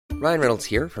Ryan Reynolds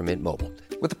here from Mint Mobile.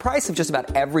 With the price of just about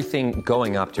everything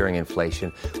going up during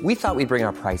inflation, we thought we'd bring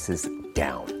our prices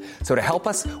down. So to help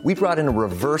us, we brought in a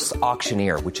reverse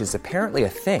auctioneer, which is apparently a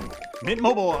thing. Mint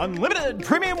Mobile Unlimited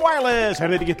Premium Wireless. How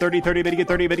to get 30, 30, bit to get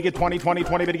 30, bit to get 20, 20,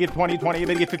 20, bit to get 20, 20,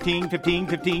 bit to get 15, 15,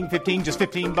 15, 15, just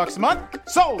 $15 a month?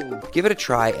 Sold! Give it a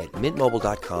try at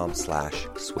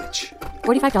mintmobile.com/switch.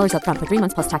 $45 up front for 3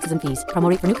 months plus taxes and fees. Promo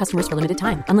rate for new customers for limited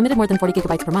time. Unlimited more than 40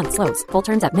 gigabytes per month. Slows full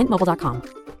terms at mintmobile.com.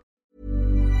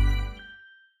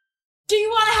 Do you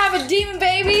want to have a demon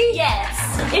baby? Yes,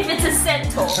 if it's a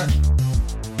centaur.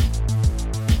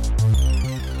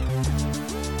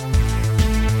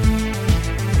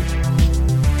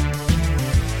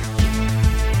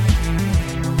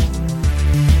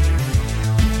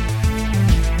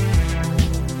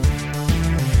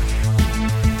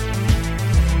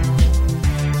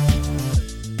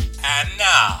 And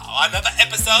now, another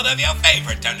episode of your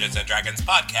favorite Dungeons & Dragons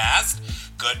podcast,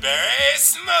 Goodberry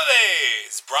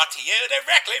Smoothies, brought to you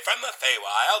directly from the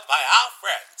Feywild by our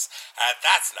friends at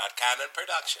That's Not Canon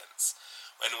Productions.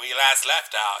 When we last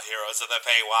left our heroes of the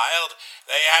Feywild,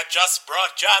 they had just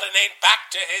brought Jardinane back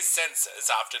to his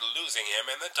senses after losing him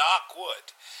in the Dark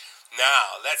Wood.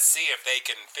 Now, let's see if they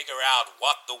can figure out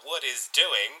what the wood is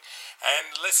doing,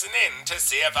 and listen in to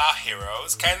see if our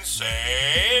heroes can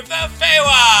save the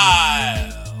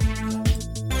Feywild!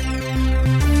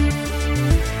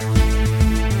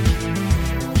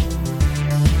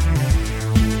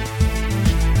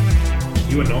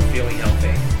 You are not feeling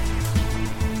healthy.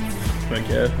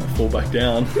 Okay, I fall back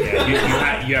down.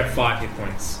 Yeah, you have 5 hit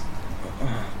points.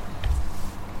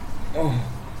 Oh,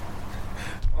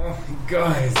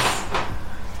 Guys.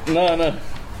 no.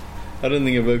 I don't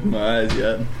think I've opened my eyes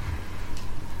yet.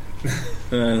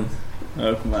 I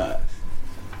open my eyes.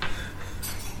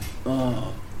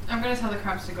 Oh. I'm gonna tell the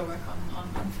crabs to go back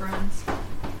on friends.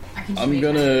 I'm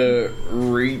gonna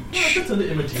reach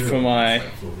for my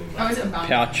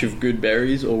pouch of good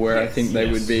berries, or where I think they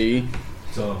would be.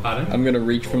 Pardon? I'm gonna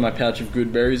reach for my pouch of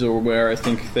good berries, or where I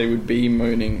think they would be,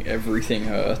 moaning everything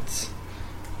hurts.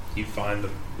 You find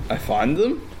them. I find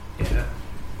them? Yeah.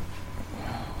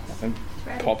 I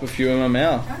pop a few in my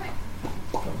mouth.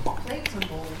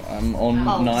 I'm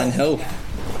on 9 health.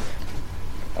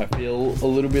 I feel a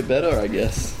little bit better, I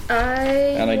guess.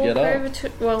 And I get up. Over to,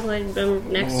 I'm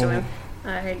next to him.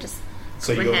 I just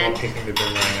So put you're my hand. not kicking the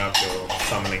boomerang up, you're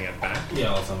summoning it back.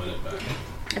 Yeah, I'll summon it back.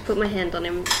 I put my hand on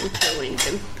him and throw it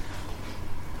into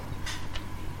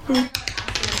him.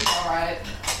 Alright.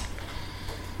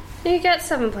 You get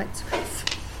 7 points of health.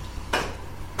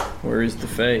 Where is the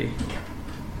Fae?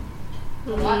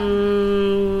 The what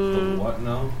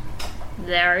now?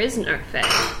 There is no Fae.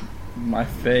 My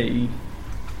Fae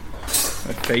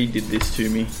did this to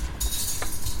me.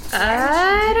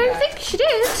 I don't think she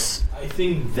did. I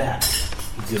think that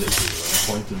he did it to you.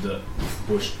 And I pointed the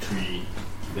bush tree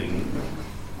thing.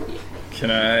 Can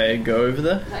I go over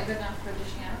there? Is that good enough for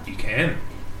dishing out? You can.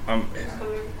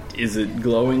 Is it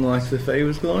glowing like the Fae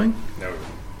was glowing? No.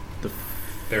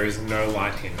 There is no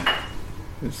light in it.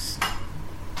 It's...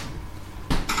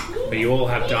 But you all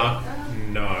have dark...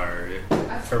 No.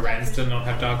 Ferenz does not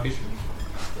have dark vision.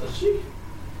 Does she?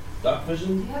 Dark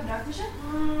vision? Do you have dark vision?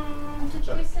 Did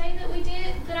we say that we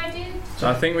did? That I did? So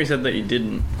I think we said that you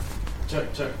didn't. Check.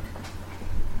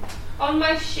 On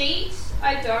my sheet,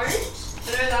 I don't.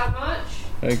 I know that much.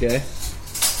 Okay.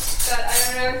 But I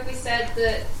don't know if we said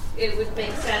that it would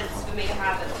make sense for me to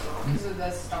have it or not. Because of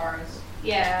the stars.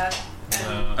 Yeah.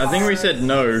 I think we said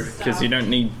no, because you don't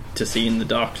need to see in the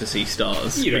dark to see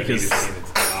stars. You don't need because to see the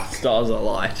dark. stars are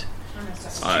light.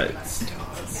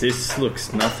 This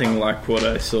looks nothing like what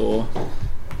I saw.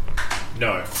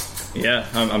 No. Yeah,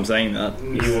 I'm saying that.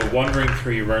 You were wandering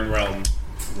through your own realm.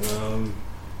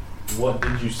 What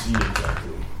did you see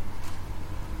exactly?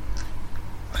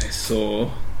 I saw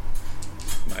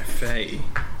my Fae.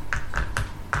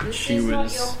 This She is not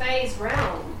was- your Fae's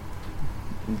realm.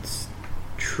 It's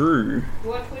true.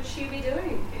 What would she be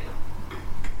doing here?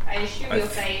 I assume your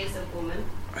Fae is a woman.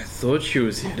 I thought she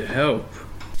was here to help.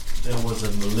 There was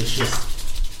a malicious,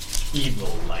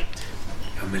 evil light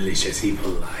A malicious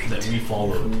evil light. that we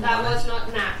followed. That was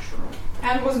not natural.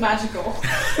 And was magical.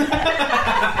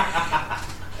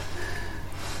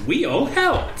 We all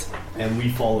helped. And we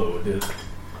followed it.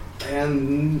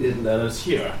 And it led us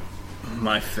here.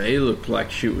 My Fae looked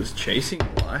like she was chasing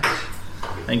the light.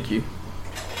 Thank you.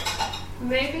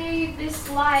 Maybe this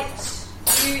light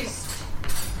used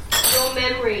your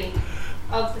memory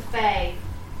of the Fae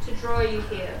to draw you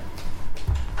here.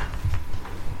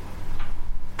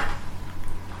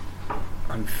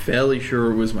 I'm fairly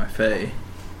sure it was my Fae.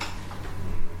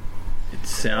 It's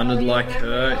sounded like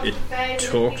her. It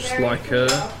talked like her.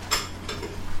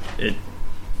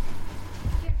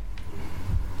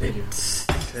 It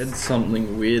said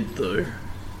something weird though.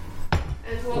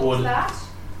 And what was that?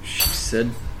 She said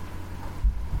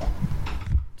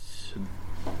to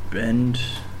bend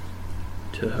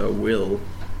to her will.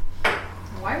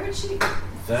 Why would she?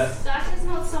 That is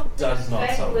not something does not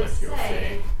Faye sound would like your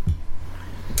say.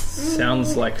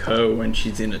 Sounds like her when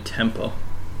she's in a temper.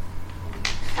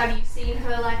 Have you seen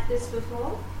her like this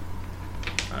before?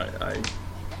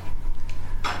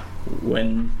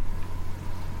 When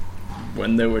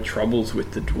there were troubles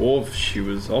with the dwarves, she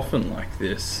was often like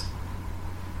this.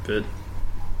 But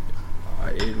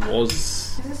it was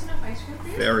Is this enough ice cream for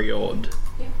you? very odd.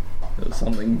 Yeah. There was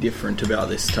something different about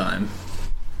this time.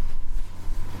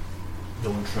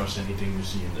 Don't trust anything you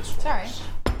see in this Sorry. forest.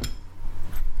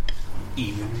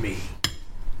 Even me.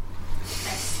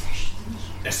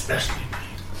 Especially me.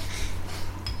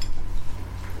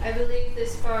 I believe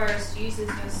this forest uses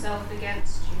herself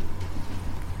against you.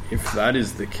 If that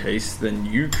is the case, then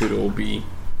you could all be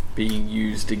being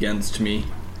used against me.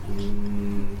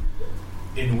 In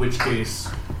which case...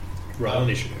 Roll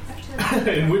initiative.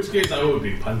 in which case I would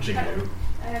be punching you.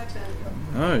 I have to.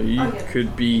 Oh, you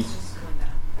could be...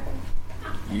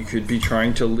 You could be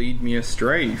trying to lead me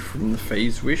astray from the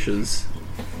Fae's wishes.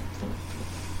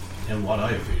 And what are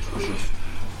your Fae's wishes?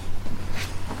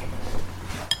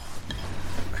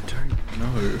 I don't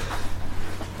know.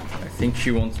 I think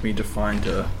she wants me to find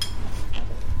her.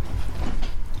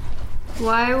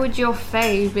 Why would your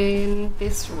Fae be in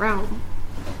this realm?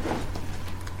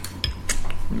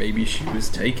 Maybe she was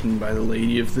taken by the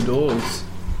Lady of the Doors.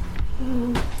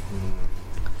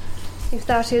 If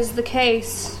that is the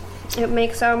case, it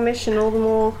makes our mission all the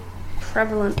more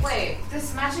prevalent. Wait,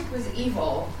 this magic was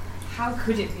evil. How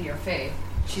could it be your Fae?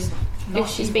 She's not If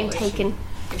she's evil, been is taken.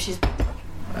 If she's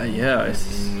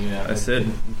I said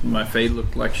my Fae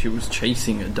looked like she was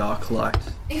chasing a dark light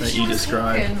if that she you was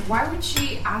described. taken, why would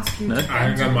she ask you No? to I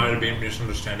think that enter? might have been a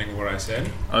misunderstanding of what I said.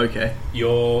 Okay.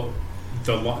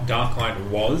 Dark light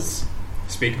was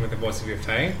speaking with the voice of your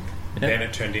Fae, Yeah. then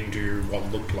it turned into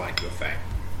what looked like your Fae.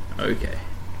 Okay.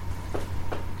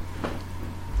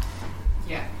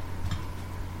 Yeah.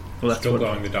 Well, that's Still what.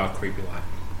 glowing the dark, creepy light.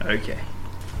 Okay.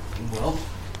 Well,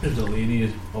 if the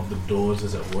Lady of the Doors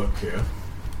is at work here,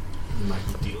 we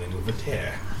might be dealing with a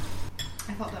tear.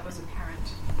 I thought that was apparent.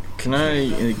 Can I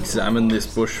examine this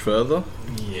bush further?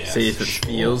 Yes, See if it sure.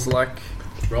 feels like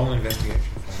Roll an investigation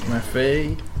for me. my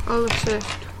Fae? I'll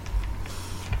assist.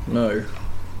 No.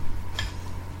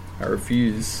 I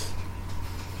refuse.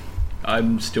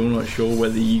 I'm still not sure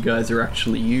whether you guys are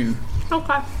actually you.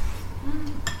 Okay.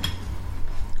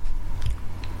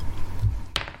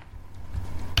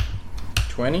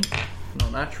 $20?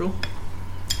 Not natural?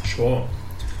 Sure.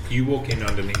 You walk in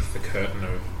underneath the curtain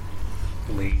of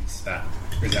leaves that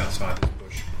is outside the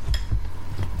bush.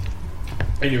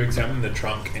 And you examine the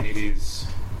trunk and it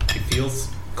feels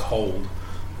cold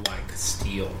like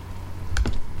steel.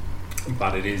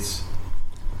 But it is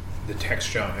the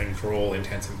texture and for all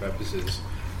intents and purposes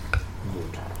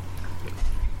wood.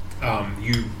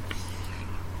 You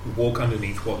walk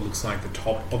underneath what looks like the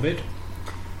top of it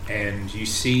and you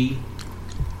see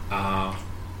a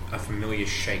familiar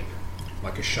shape,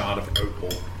 like a shard of opal,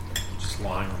 just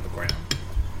lying on the ground.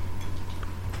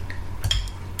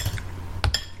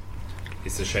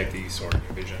 It's the shape that you saw in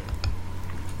your vision.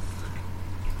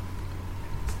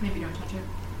 Maybe don't touch it.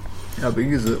 How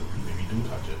big is it? Maybe do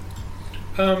touch it.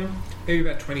 Maybe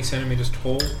about 20 centimeters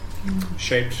tall,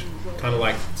 shaped kind of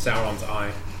like Sauron's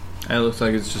eye. And it looks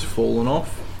like it's just fallen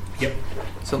off. Yep.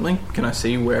 Something? Can I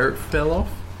see where it fell off?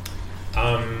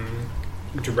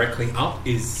 Directly up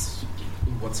is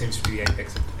what seems to be the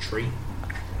apex of the tree.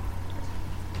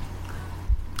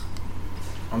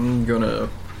 I'm gonna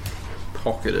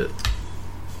pocket it.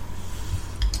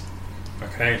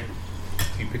 Okay.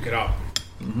 You pick it up.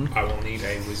 I will need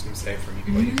a wisdom save from you,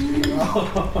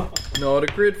 please. Not a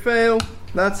crit fail.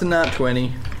 That's a nat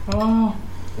 20. Oh.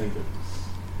 Thank you.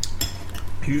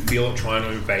 You feel it trying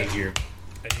to evade you,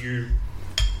 and you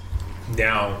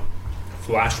now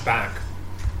flash back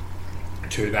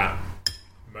to that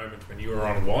moment when you were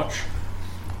on watch,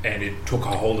 and it took a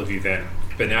hold of you then.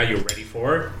 But now you're ready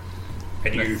for it,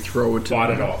 and you throw it to fight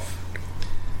it them. off,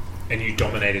 and you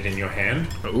dominate it in your hand.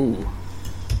 Ooh.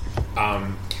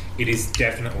 It is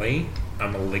definitely a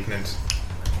malignant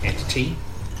entity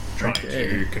trying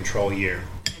to control you.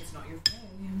 It's not your Fae.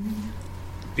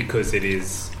 Because it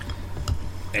is,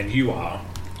 and you are,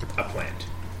 a plant.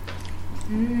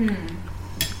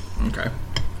 Okay.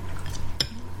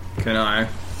 Can I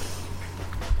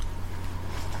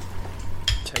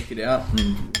take it out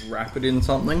and wrap it in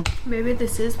something Maybe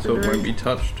this is the so it won't node. be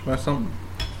touched by something.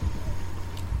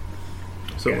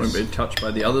 So it won't Yes. be touched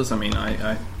by the others. I mean,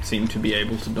 I seem to be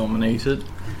able to dominate it.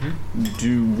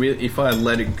 If I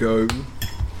let it go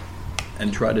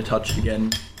and try to touch it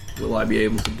again, will I be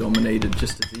able to dominate it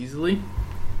just as easily?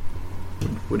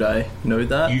 Would I know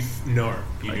that? No,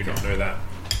 you do not know that.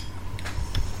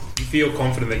 You feel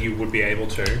confident that you would be able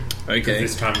to. Okay. Because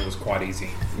this time it was quite easy.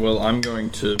 Well, I'm going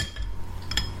to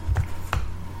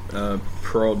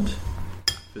prod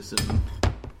for some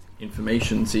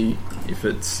information, see if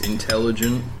it's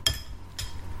intelligent.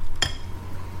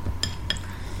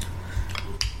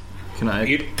 Can I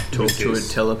It talk to it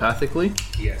resists. telepathically?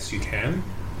 Yes, you can.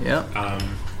 Yeah.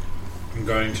 I'm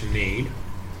going to need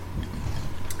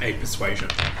a persuasion.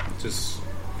 Just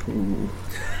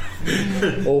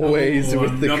Always Oh,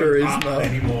 with the not a partner charisma.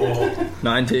 anymore.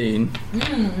 19.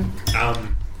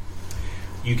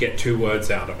 You get 2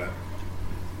 words out of it.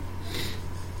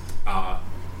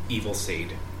 Evil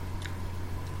seed.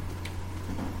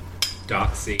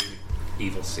 Dark seed,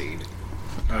 evil seed.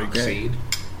 Dark Okay. seed,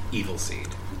 evil seed.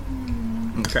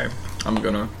 Okay. I'm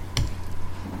gonna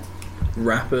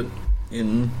wrap it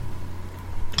in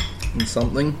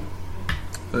something.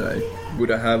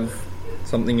 Would I have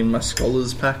something in my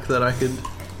scholar's pack that I could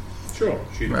Sure,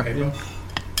 shoot wrap it paper.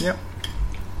 in? Yep.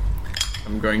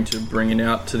 I'm going to bring it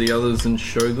out to the others and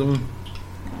show them.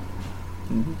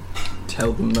 And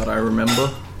tell them that I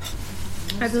remember.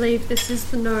 I believe this is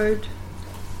the node.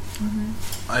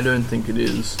 I don't think it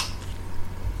is.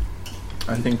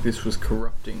 I think this was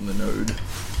corrupting the node.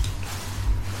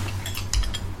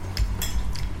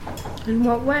 In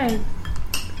what way?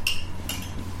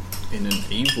 In an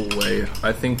evil way.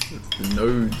 I think that the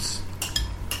nodes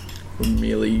were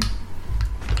merely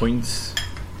points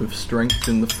of strength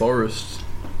in the forest,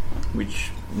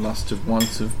 which must have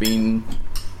once have been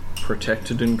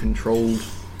protected and controlled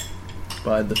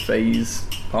by the Fae's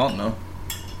partner.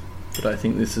 But I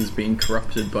think this has been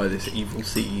corrupted by this evil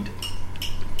seed.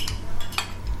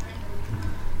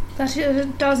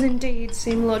 That does indeed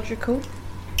seem logical.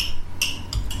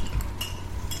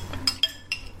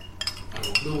 I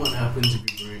wonder what happens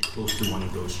if you're very close to one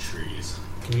of those trees.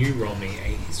 Can you roll me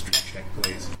a history check,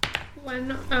 please?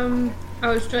 When I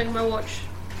was doing my watch,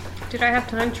 did I have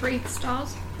time to read the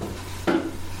stars?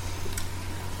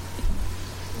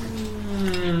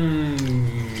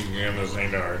 I'm gonna say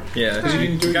no. Yeah,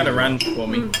 you got a run for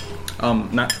me.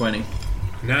 Nat 20.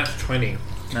 Nat 20.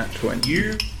 Nat 20.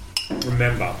 You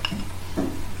remember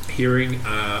hearing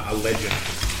a legend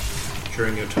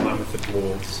during your time with the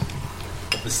dwarves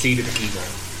of the seed of evil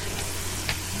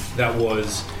that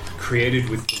was created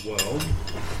with the world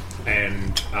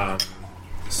and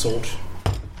sought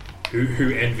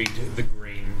who envied the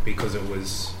green because it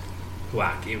was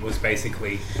black. It was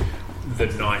basically the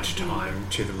night time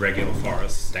to the regular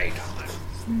forest daytime.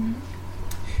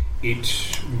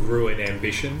 It grew in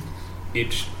ambition.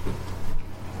 It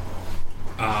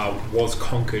was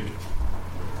conquered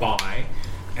by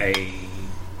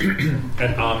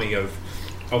an army of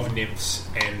nymphs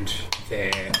and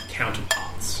their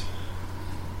counterparts.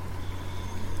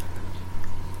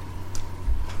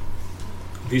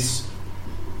 This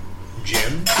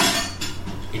gem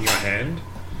in your hand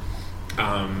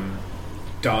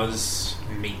does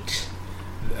meet,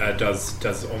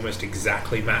 does almost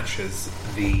exactly matches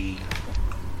the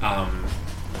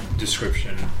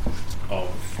description of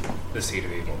the seed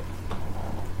of evil.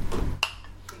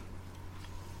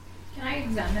 Can I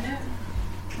examine it?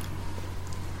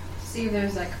 See if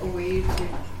there's like a way to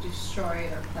destroy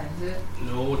or cleanse it.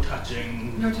 No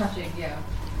touching. No touching, yeah.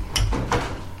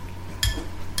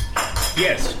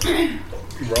 Yes.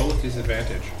 Roll with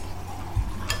disadvantage.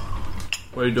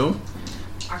 What are you doing?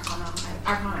 Arcana,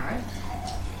 right?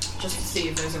 Just to see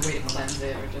if there's a way to cleanse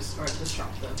it or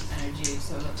disrupt the energy.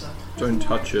 So that's a. Don't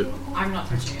touch it. I'm not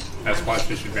touching it. That's 5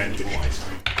 disadvantage.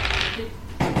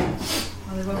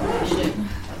 Oh, they both really shit.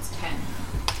 That's 10.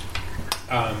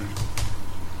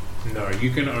 No, you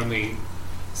can only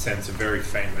sense a very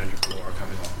faint magical aura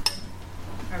coming off.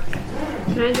 Okay.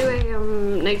 Can I do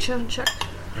a nature check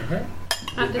at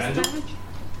Magic? disadvantage?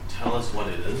 Tell us what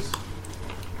it is.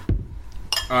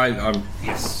 I'm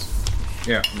Yes.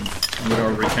 yeah. I'm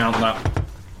gonna recount that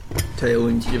tale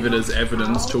and give it as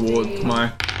evidence towards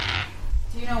my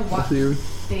Do you know what theory.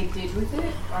 they did with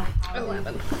it or how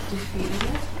 11. they defeated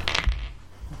it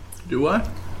Do I?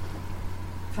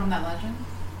 from that legend?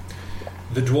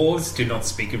 The dwarves did not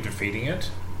speak of defeating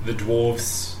it. The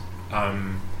dwarves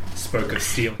spoke of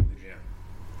stealing the gem,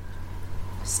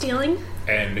 Stealing?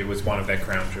 and it was one of their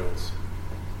crown jewels.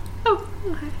 Oh,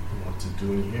 okay. What's it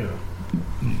doing here?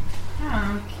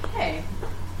 Okay.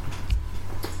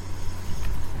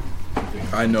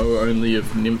 I know only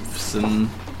of nymphs and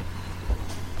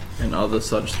other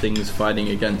such things fighting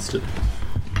against it.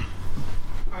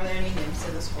 Are there any nymphs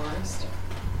in this forest?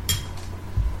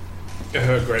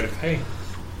 Her Greater Fae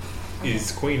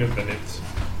is queen of the nymphs.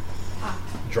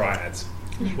 Dryads.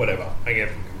 Whatever. I get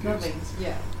them confused. Nothings.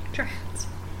 Yeah. Dryads.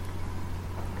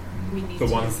 We need The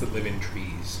to. ones that live in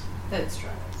trees. That's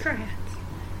dryads. Dryads.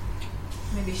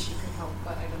 Maybe she could help,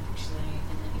 but I don't think she's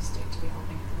in any state to be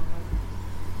helping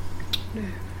at the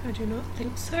moment. No, I do not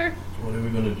think so. What are we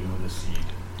going to do with the seed?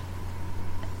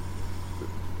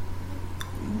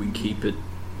 We keep it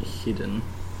hidden.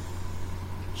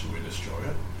 Should we destroy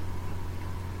it?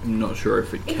 I'm not sure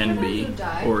if it can be,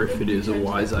 or if it is a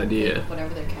wise idea.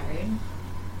 Whatever they're carrying.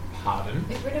 Pardon?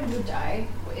 If Riddim do die,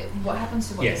 what happens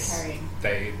to what Yes. they're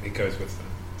carrying? It goes with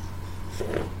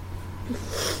them.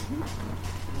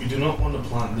 We do not want to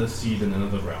plant this seed in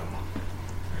another realm.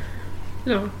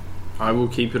 No. I will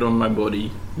keep it on my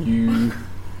body. You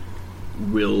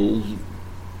will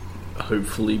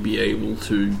hopefully be able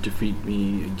to defeat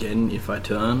me again if I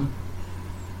turn.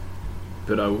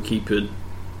 But I will keep it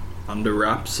under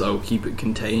wraps, I'll keep it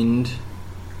contained,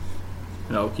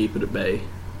 and I'll keep it at bay.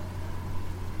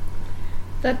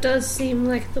 That does seem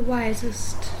like the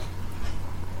wisest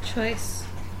choice.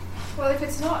 Well, if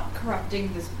it's not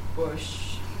corrupting this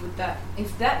bush,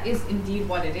 if that is indeed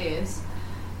what it is,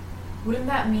 wouldn't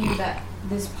that mean that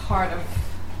this part of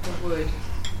the wood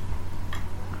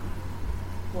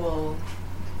will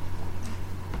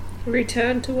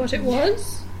Return to what it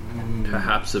was?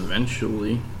 Perhaps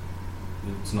eventually.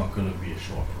 It's not going to be a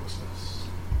short process.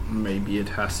 Maybe it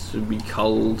has to be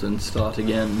culled and start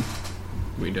again.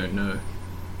 We don't know.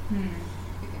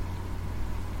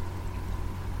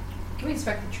 Can we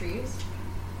inspect the trees?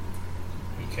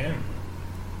 You can.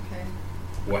 Okay.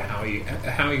 Well, how are you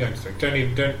going to do it? Don't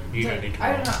need to.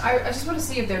 I don't know. I just want to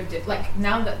see if they're like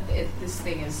now that this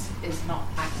thing is not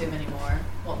active anymore.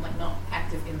 Well, like not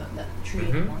active in that tree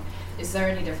anymore. Is there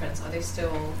any difference? Are they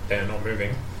still? They're not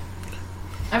moving.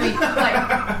 I mean, like,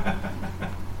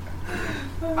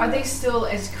 are they still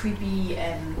as creepy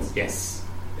and? Yes,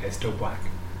 they're still black.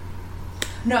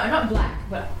 No, not black,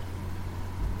 but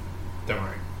Don't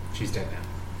worry, she's dead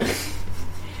now.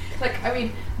 like I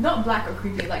mean, not black or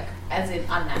creepy, like as in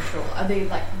unnatural. Are they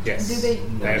like? Yes. Do they?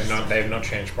 They have not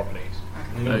changed properties.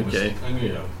 Okay.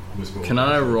 Whisper. Can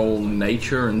I roll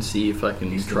nature and see if I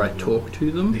can try talk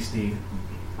to them? They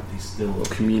still Or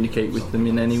communicate with them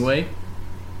in any way?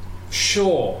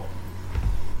 Sure.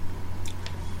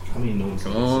 How many notes?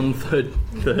 Come on,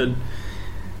 third.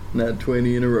 Nat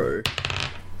 20 in a row.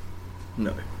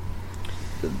 No.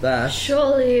 But that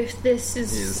Surely if this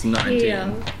is 19.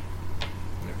 here,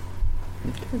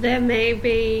 there may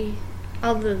be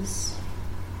others.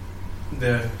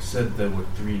 There said there were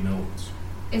 3 notes.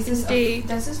 Is this? Indeed.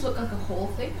 Does this look like a whole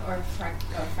thing or a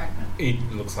fragment? It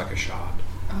looks like a shard.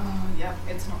 Oh, yep.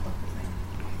 It's not the whole thing.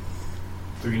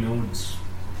 3 notes.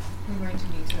 We're going to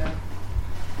need to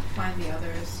find the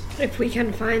others. If we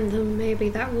can find them, maybe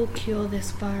that will cure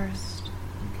this virus.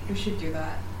 We should do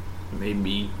that.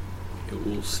 maybe it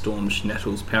will staunch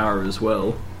Nettle's power as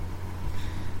well.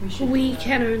 We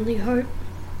can only hope.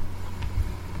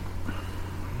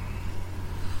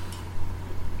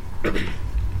 Do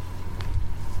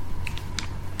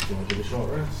you want to take a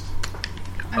short rest?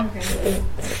 I'm okay.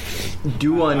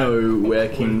 Do I know where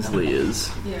Kingsley is?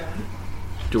 Yeah.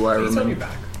 Do I He's on remember? your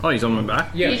back. Oh, he's on my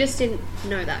back? You just didn't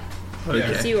know that. Okay.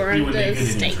 Because you were You were under naked in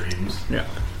your state. dreams. Yeah.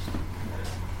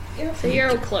 So you're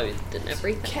all clothed and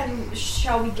everything.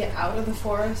 Shall we get out of the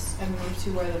forest and move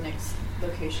to where the next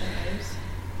location is?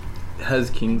 Has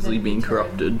Kingsley Then we been turn.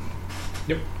 corrupted?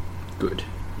 Yep. Good.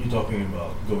 You're talking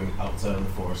about going outside of the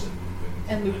forest and moving.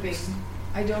 And looping.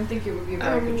 I don't think it would be a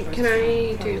very good choice. Can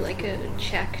I from- do like a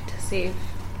check to see if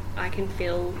I can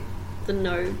feel the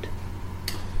node?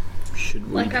 Should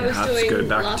we Like I was perhaps doing go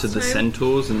back last to the time?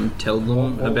 centaurs and tell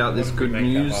them What- about what this did we good make that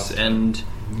news last time? and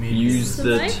use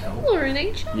that? Survival or in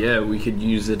nature? Yeah, we could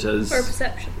use it as Or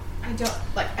perception? I don't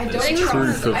As trust.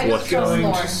 proof of I don't what's trust going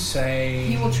Lorne. to say.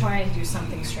 He will try and do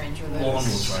something strange with it. Lorne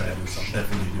will try to do something.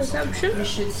 Definitely do Perception? something. We With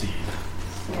should- that seed.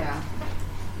 Yeah.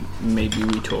 maybe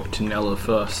we talk to Nella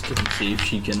first and see if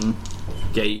she can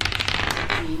gauge Be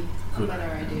a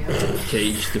better idea.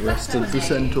 the rest of the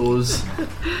centaurs.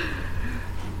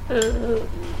 Perception.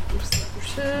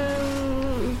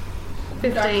 Dark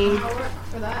 15. power work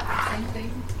for that same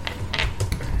thing.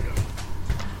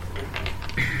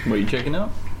 What are you checking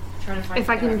out? Trying to find If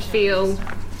I the can direction feel. this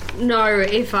time. No,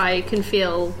 if I can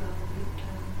feel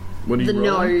What are you the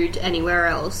rolling? node anywhere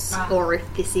else, or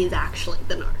if this is actually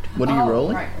the node. What are you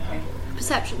rolling? Right, okay.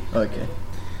 Perception. Okay.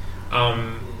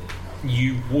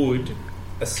 You would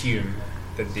assume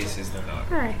that this is the no.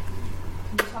 Alright.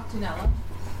 Can you talk to Nella?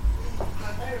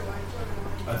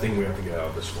 I think we have to get out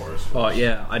of this forest. Oh,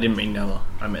 yeah, I didn't mean Nella.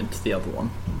 I meant the other one.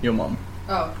 Your mom.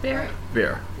 Oh, Vera. right.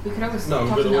 Vera. We could always No,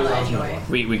 talk but to always Nella ask anyway.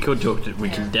 Nella. We could talk to... We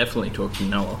Yeah. can definitely talk to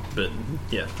Noah, but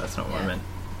yeah, that's not what I Yeah. meant.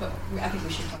 But I think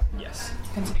we should talk to Nella. Yes.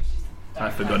 Considering she's the I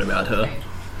forgot dark about side. her. Right.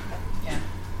 Yeah.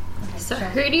 Okay, So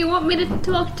who do you want me to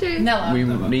talk to? Nella. We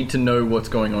need to know what's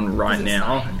going on right Is it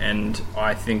now, fine? and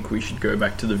I think we should go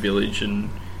back to the village and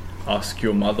ask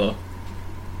your mother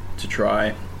to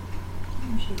try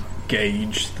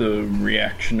gauge the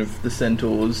reaction of the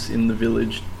centaurs in the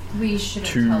village. We shouldn't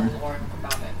to- tell Lauren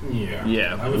about it. Yeah.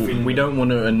 Yeah, I have a feeling we don't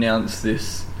want to announce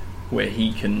this where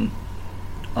he can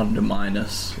undermine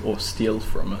us or steal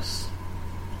from us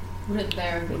Wouldn't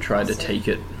there be or try to gossip? take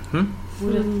it.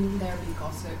 Wouldn't there be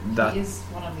gossip? That- He is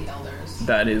one of the elders.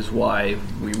 That is why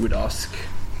we would ask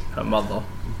her mother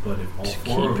But if all to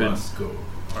four of keep it us go,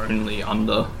 only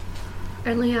under.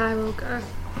 Only I will go.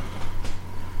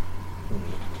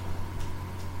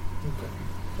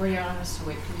 Where do you want us to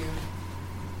wait for you?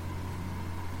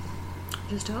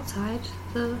 Just outside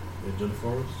the, into the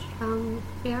forest.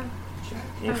 yeah. Sure.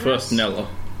 Well, first Nella.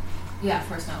 Yeah,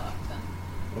 first Nella,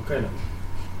 then. Okay then.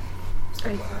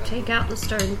 I take out the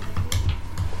stone.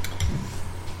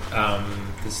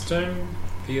 The stone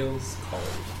feels cold.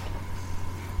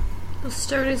 The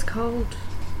stone is cold.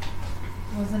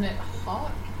 Wasn't it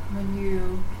hot when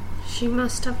you... She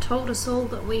must have told us all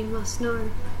that we must know.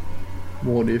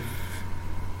 What if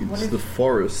it's What if- the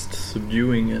forest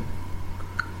subduing it?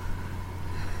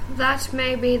 That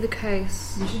may be the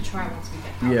case. We should try once we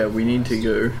get out. Yeah, of we the need to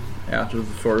forest. go out of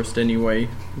the forest anyway.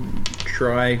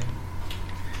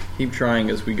 Keep trying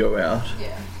as we go out.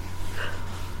 Yeah.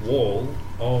 Wall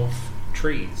of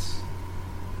trees.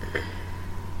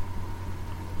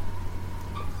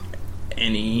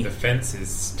 Any? The fence is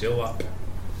still up.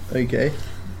 Okay.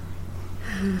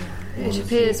 It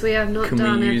appears we have not Can we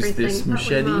done use everything this that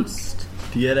machete? we must.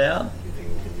 To get out? You think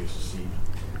we can use the seed?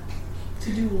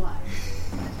 To do what?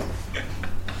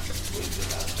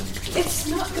 It's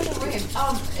not gonna rain.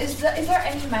 Is there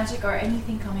any magic or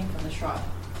anything coming from the shrub?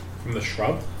 From the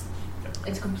shrub?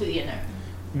 It's completely unknown.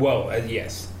 Well,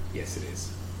 yes. Yes, it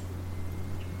is.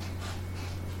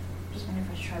 Just wondering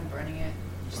if I should try burning it,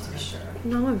 just to be sure.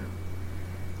 No.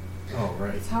 Oh,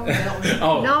 right. It's how we dealt with it.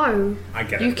 Oh, No. I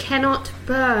get You it. cannot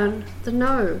burn the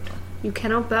node. You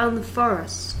cannot burn the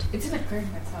forest. It's in a clearing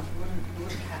myself. We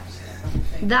wouldn't catch that kind of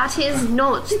thing. That is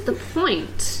not the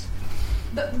point.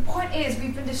 The point is,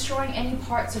 we've been destroying any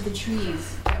parts of the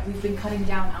trees that we've been cutting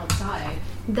down outside.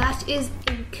 That is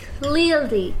a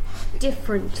clearly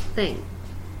different thing.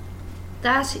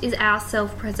 That is our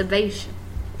self-preservation,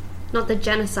 not the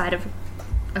genocide of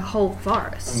a whole I'm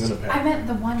forest. gonna I pat. meant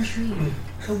the one tree.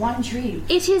 The one tree.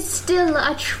 It is still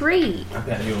a tree. I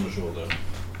pat you on the shoulder.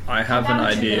 I have Down an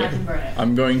the tree, then I idea. can burn it.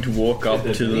 I'm going to walk up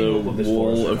If to there's any of the this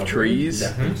wall forest of covered, trees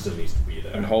that thing still needs to be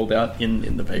there. and hold out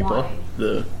in the paper Why?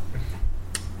 the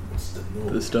It's the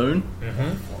the stone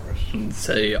forest. and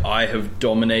say, I have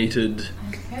dominated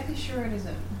I'm fairly sure it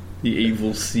isn't. the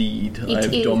evil seed. I It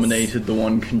have is. dominated the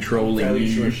one controlling Fairly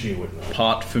you. sure she would know.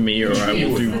 Part for me, or I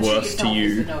will do The tree worse to itself is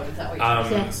you. the node, is that what you're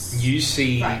saying? Yes. You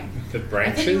see Right. the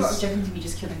I think you were branches objecting to me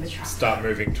just killing the trap. start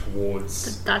moving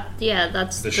towards.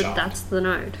 That's The shaft. that's the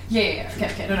node. Yeah.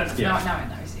 Okay. No. Yeah.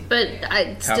 Now I see. But yeah.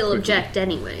 I'd still quickly? object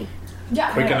anyway.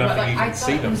 Yeah, Quick I know, enough but that like, you I can thought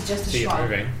see it them. was just a See it shrub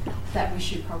moving. that we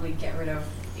should probably get rid of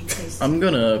in case. I'm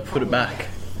gonna put it back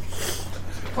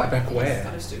What? Back Yes, where?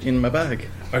 Understood. in my bag.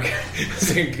 Okay,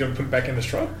 so you're gonna put it back in the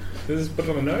shrub? Just put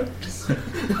it on a note?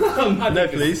 No,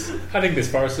 please. I think this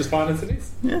forest is fine as it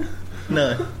is. Yeah.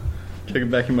 No. Chuck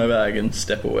it back in my bag and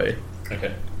step away.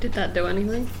 Okay. Did that do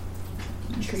anything?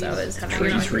 Because I was having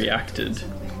Trees no- reacted.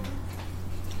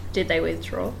 Did they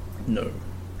withdraw? No.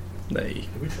 They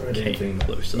Have we tried came anything that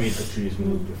closer. made the trees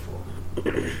move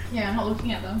before? Yeah, I'm not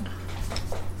looking at them.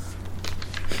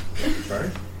 Sorry?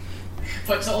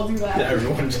 But so I'll do that.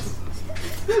 Everyone just.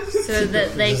 So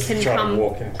that they Just can try to come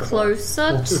walk into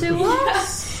closer to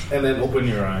us? And then open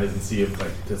your eyes and see if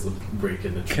like there's a break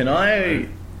in the tree. Can I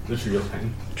The tree will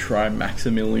hang. try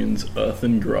Maximilian's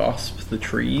earthen grasp the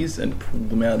trees and pull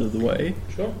them out of the way?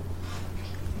 Sure.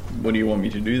 What do you want me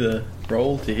to do there?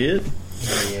 Roll to hit?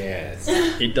 Yes.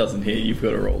 It doesn't hit, you've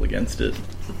got to roll against it.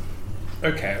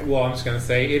 Okay, well, I'm just gonna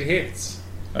say it hits.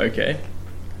 Okay.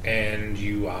 And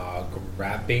you are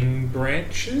grabbing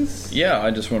branches? Yeah,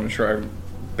 I just want to try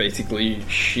basically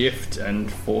shift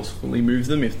and forcefully move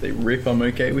them. If they rip, I'm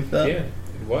okay with that. Yeah,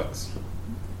 it works.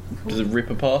 Does it rip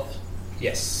a path?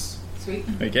 Yes. Sweet.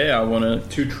 Okay, I want to.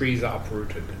 2 trees are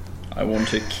uprooted. I want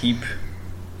to keep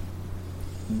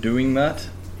doing that.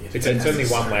 It's only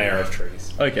 1 layer of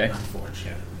trees. Okay.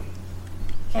 Unfortunately.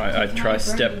 I try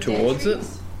step towards it.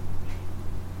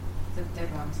 The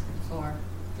dead ones on the floor.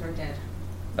 They're dead.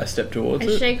 I step towards I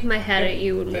it. shake my head at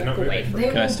you and They're walk not away moving. from They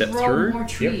it. Can I will step grow through? more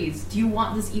trees. Do you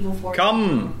want this evil forest?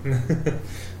 Come!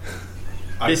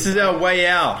 This is our way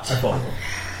out. I follow.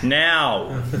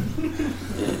 Now!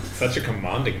 Such a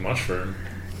commanding mushroom.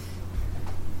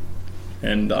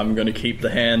 And I'm going to keep the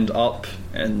hand up,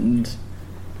 and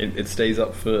it stays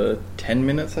up for 10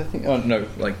 minutes, I think. Oh, no,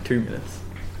 like 2 minutes.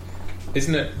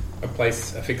 Isn't it a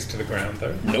place affixed to the ground,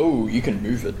 though? No, you can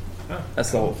move it. Oh.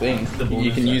 That's the whole thing. The bonus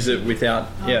You can use it action.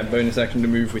 without, bonus action to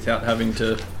move without having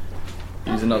to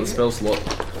use another spell slot.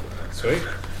 Sweet.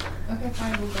 Okay,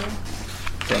 fine, we'll go.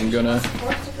 So I'm going to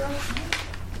Forest to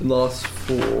grow? last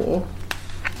 4.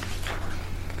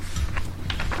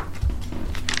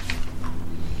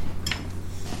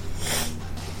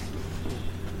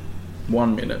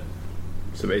 One minute.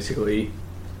 So basically,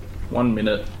 1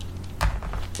 minute.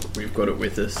 We've got it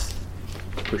with us,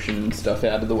 pushing stuff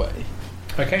out of the way.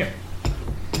 Okay.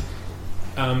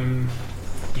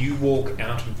 You walk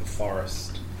out of the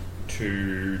forest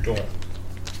to dawn.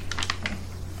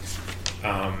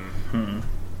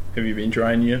 Have you been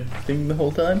trying your thing the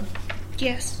whole time?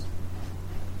 Yes.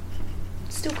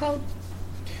 Still cold.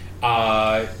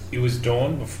 It was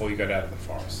dawn before you got out of the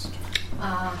forest.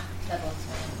 That looks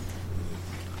fine.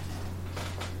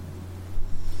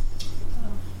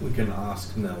 We can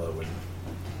ask Nella when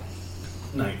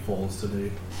night falls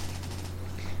today.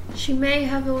 She may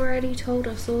have already told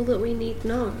us all that we need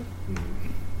know.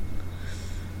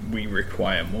 We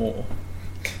require more.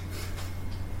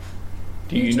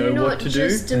 Do You you know not what to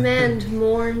just do? demand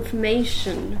more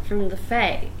information from the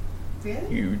Fae.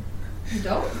 Really? You You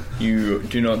don't? you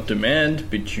do not demand,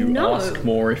 but you No. ask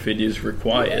more if it is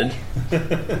required.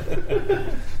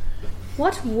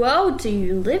 What world do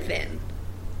you live in?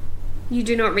 You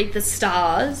do not read the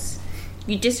stars.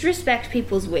 You disrespect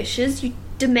people's wishes. You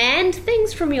demand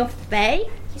things from your Fae.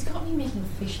 He's got me making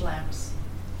fish lamps.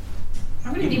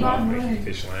 I'm gonna You love debug making mine.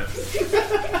 fish lamps.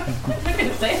 I'm not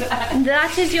gonna say that.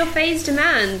 That is your Fae's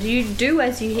demand. You do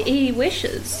as he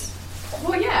wishes.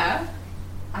 Well, yeah.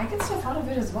 I get stuff out of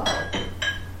it as well.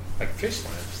 Like fish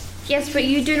lamps. Yes, but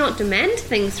you do not demand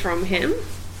things from him.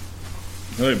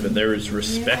 No, but there is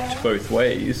respect both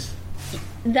ways.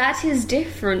 That is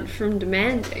different from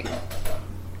demanding.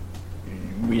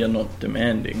 We are not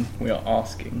demanding, we are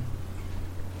asking.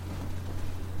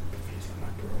 He's like my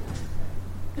bro.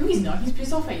 No, he's not. He's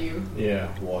pissed off at you. Yeah,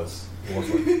 was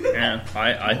like, Yeah,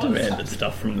 I demanded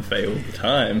stuff from the Fae all the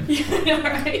time.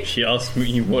 Alright. She asked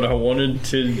me what I wanted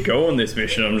to go on this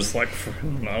mission. I'm just like,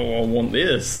 no, I want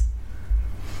this.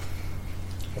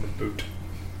 On a boot.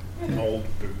 An old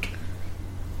boot.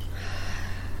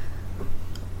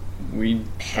 We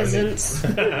Peasants.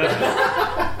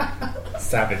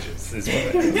 Savages is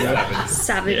what they are.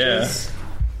 Savages. Savages.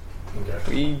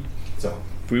 okay. So,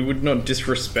 we would not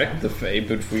disrespect the Fae,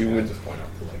 but we I would just point out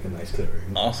to like a nice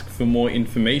clearing. ask for more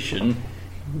information.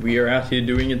 We are out here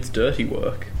doing its dirty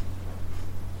work.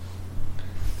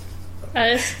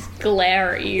 I just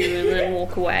glare at you and then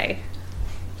walk away.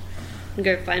 And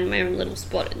go find my own little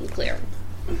spot in the clearing.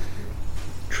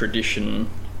 Tradition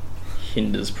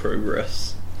hinders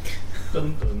progress.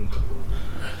 Dun, dun,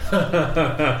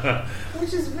 dun.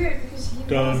 Which is weird because he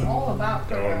knows all about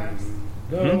progress.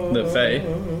 The Fae?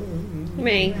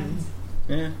 Me.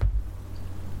 Yeah.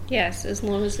 Yes, as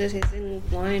long as it is in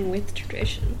line with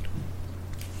tradition.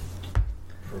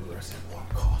 Progress at what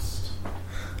cost?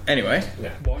 Anyway,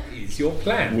 Yeah. What is your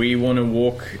plan? we want to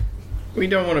walk. We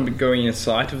don't want to be going in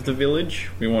sight of the village.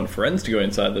 We want friends to go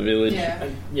inside the village. Yeah.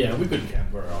 Yeah, we could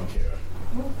camp around here.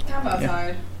 We'll camp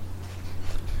outside.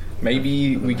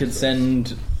 Maybe we could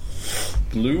send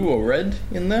blue or red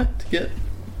in there to get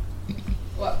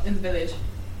What? In the village?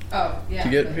 Oh, yeah.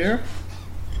 village. Vera.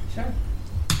 Sure.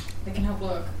 They can help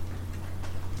look.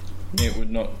 It would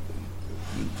not.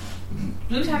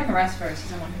 Blue's having a rest first.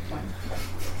 He's on 1 hit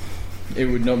point. It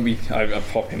would not be. I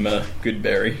pop him a good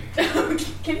berry. Can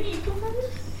he eat them?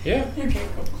 Yeah. Okay,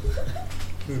 cool.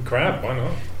 This is crab, why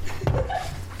not?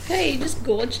 Hey, he just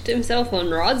gorged himself on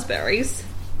raspberries.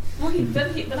 Well,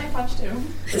 then I punched him.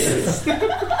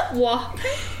 What?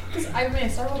 Because I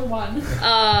missed. I rolled a 1.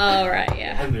 Oh, right,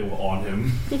 yeah. And they were on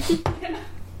him.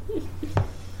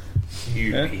 You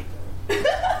Yeah. people.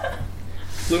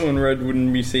 Blue and red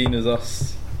wouldn't be seen as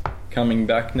us coming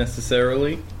back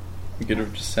necessarily. We could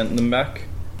have just sent them back.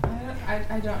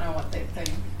 I don't know what they think.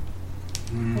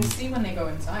 We'll see when they go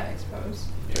inside, I suppose.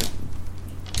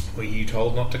 Were you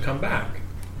told not to come back?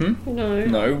 No.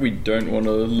 No, we don't want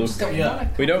to look.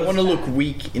 We don't want to look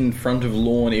weak in front of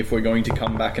Lorne if we're going to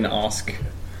come back and ask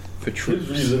for troops.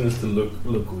 His reason is to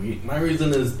look weak. My reason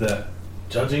is that,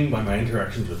 judging by my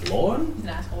interactions with Lorne, He's an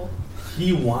asshole.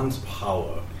 he wants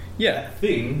power. Yeah. That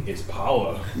thing is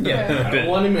power. Yeah. I don't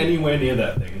want him anywhere near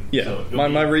that thing. Yeah. So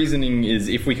My reasoning is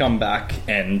if we come back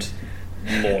and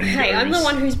Lorne Hey, I'm the goes-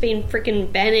 one who's been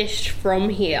freaking banished from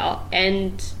here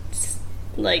and,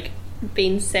 like,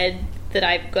 been said that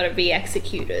I've got to be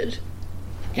executed.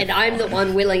 And I'm the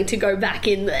one willing to go back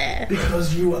in there.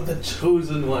 Because you are the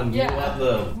chosen one. Yeah. You are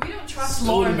the We don't trust stone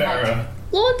Lorne. bearer.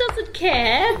 Lorne doesn't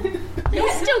care. He'll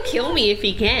still kill me if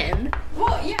he can.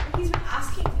 Well, yeah, he's been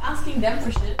asking them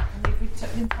for shit. And they've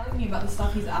been telling me about the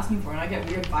stuff he's asking for, and I get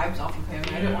weird vibes off of him.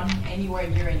 And I don't want him anywhere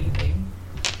near anything.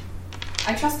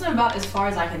 I trust him about as far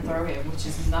as I can throw him, which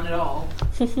is none at all.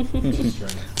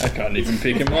 I can't even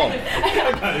pick him up.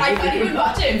 I can't even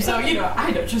watch him, so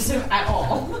I don't trust him at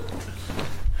all.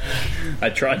 I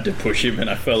tried to push him and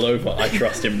I fell over. I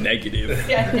trust him negative.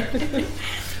 Yeah.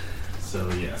 So,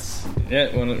 yes.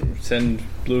 Yeah, want to send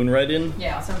blue and red in?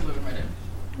 Yeah, I'll send Blue and Red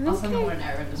in. I'll send them on an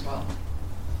errand as well.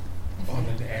 On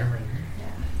an errand.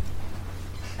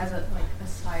 Yeah. As a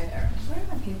side errand. Where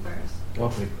are my papers?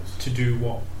 What papers? To do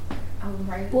what? I'll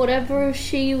write. Whatever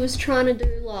she was trying to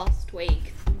do last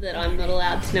week that I'm not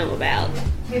allowed to know about.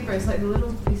 Papers, like the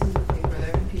little pieces of paper.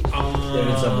 They're in peach. They're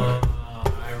in somewhere.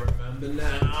 I remember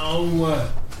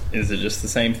now. Is it just the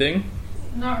same thing?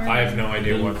 Not really. I have no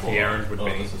idea what the errand would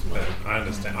be, this is but mine. I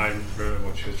understand. I remember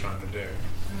what she was trying to do.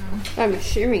 I'm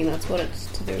assuming that's what it's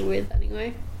to do with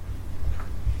anyway.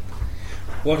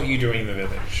 What are you doing in the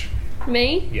village?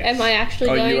 Me? Yes. Am I actually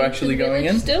Are going you to actually the going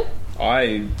village in? still?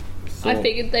 I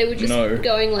figured they were just no.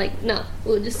 going like, nah,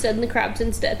 we'll just send the crabs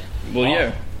instead. Well,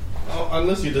 yeah. Oh,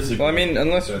 unless you disagree. Well, I mean,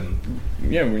 unless... Then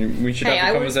Yeah, we should Hey, I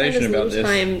have a want to spend conversation as about little this.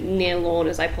 time near Lorne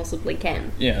as I possibly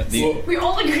can. Yeah, We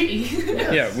all agree.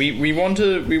 yeah, we want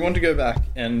to go back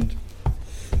and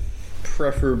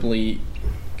preferably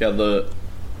gather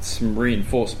some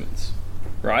reinforcements,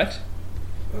 right?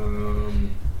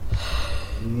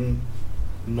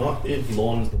 Not if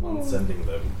Lorne's the one sending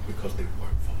them, because they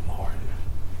work for Lorne.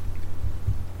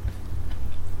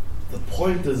 The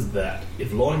point is that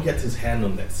if Lorne gets his hand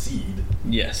on that seed,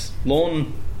 Yes,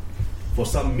 Lorne. for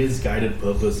some misguided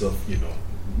purpose of,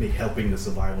 helping the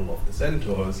survival of the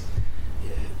centaurs,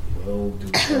 it will do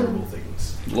terrible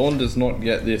things. Lorne does not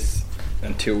get this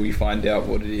until we find out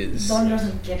what it is. Lorne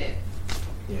doesn't get it.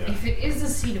 Yeah. If it is the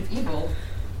seed of evil,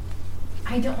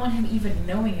 I don't want him even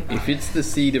knowing about If it. it's the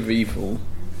seed of evil,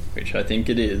 which I think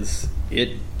it is,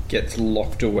 it gets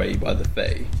locked away by the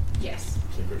Fae, Yes.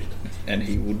 Agreed. and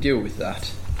he will deal with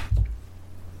that.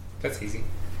 That's easy.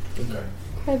 Okay.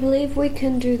 I believe we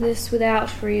can do this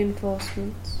without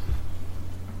reinforcements.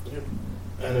 Yep.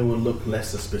 And it will look less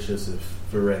suspicious if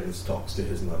Ferenz talks to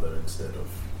his mother instead of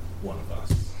one of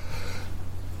us.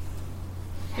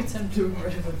 Could send Blue and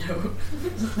Red of a note.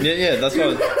 Yeah, that's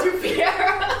what. To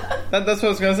Fiera. That's what I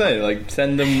was gonna say. Like,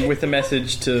 send them with a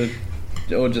message to,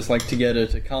 or just like to get her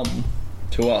to come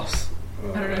to us.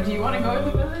 I don't know, do you want to go in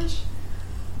the village?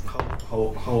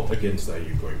 How against are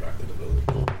you going back to the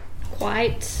village?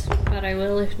 Quite, but I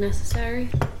will if necessary.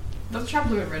 Let's try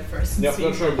Blue and Red first and Yep, see.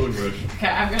 let's try Blue Ridge. Okay,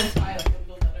 I'm going to tie like a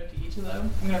little letter to each of them.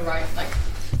 I'm going to write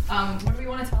what do we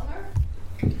want to tell her?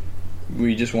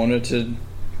 We just wanted to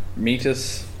meet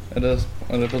us at a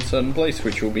certain place,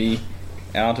 which will be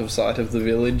out of sight of the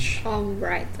village. I'll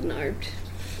write the note.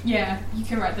 Yeah, you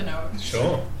can write the note.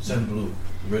 Sure. Send Blue.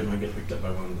 Red might get picked up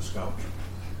by one of the scouts.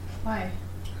 Why?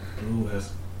 Blue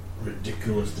has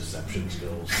ridiculous deception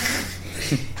skills.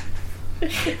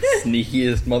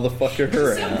 Sneakiest motherfucker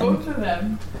Send around. both of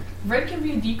them. Red can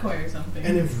be a decoy or something.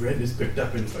 And if Red is picked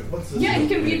up and it's like, what's this? Yeah, he note?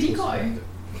 can be a decoy.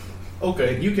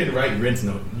 Okay, you can write Red's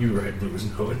note. You write Blue's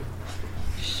note.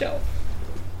 Sure.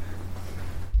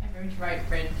 I'm going to write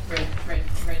red.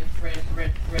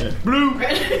 Blue!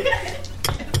 Red.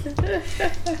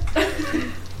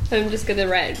 I'm just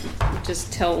gonna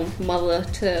just tell Mother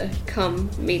to come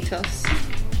meet us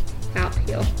out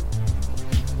here.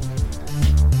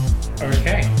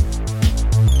 Okay.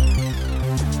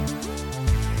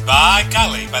 By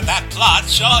golly, but that plot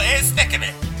sure is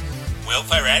thickening. Will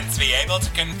Ferenz be able to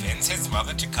convince his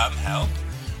mother to come help?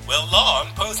 Will Lorne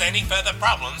pose any further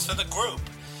problems for the group?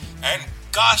 And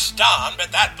gosh darn,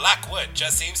 but that Blackwood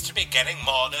just seems to be getting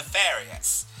more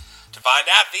nefarious. To find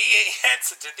out the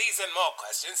answer to these and more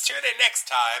questions, tune in next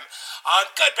time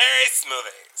on Goodberry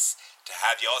Smoothies. To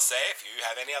have your say, if you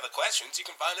have any other questions, you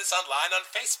can find us online on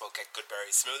Facebook at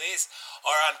Goodberry Smoothies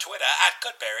or on Twitter at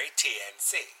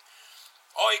GoodberryTNC.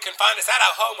 Or you can find us at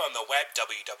our home on the web,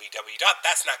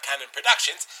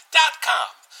 www.that'snotcanonproductions.com,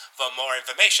 for more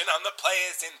information on the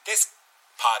players in this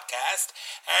podcast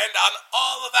and on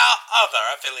all of our other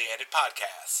affiliated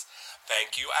podcasts.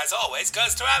 Thank you, as always,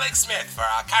 goes to Alex Smith for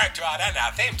our character art and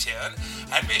our theme tune,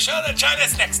 and be sure to join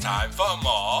us next time for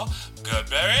more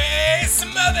Goodberry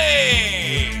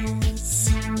Smoothies!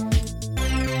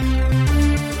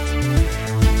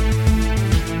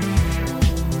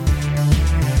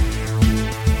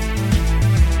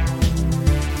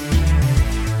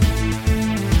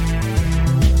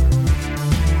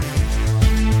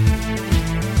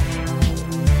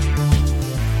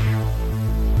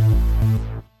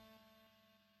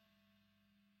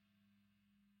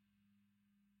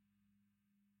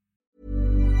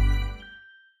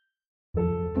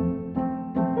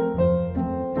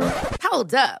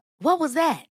 Hold up. What was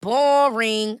that?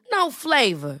 Boring. No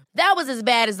flavor. That was as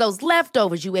bad as those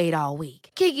leftovers you ate all week.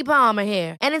 Keke Palmer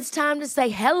here, and it's time to say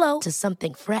hello to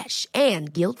something fresh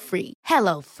and guilt-free.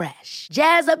 Hello Fresh.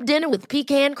 Jazz up dinner with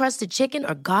pecan-crusted chicken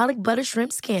or garlic butter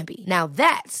shrimp scampi. Now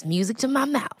that's music to my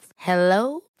mouth.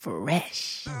 Hello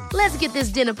Fresh. Let's get this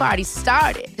dinner party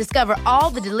started. Discover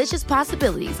all the delicious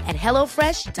possibilities at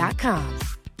HelloFresh.com.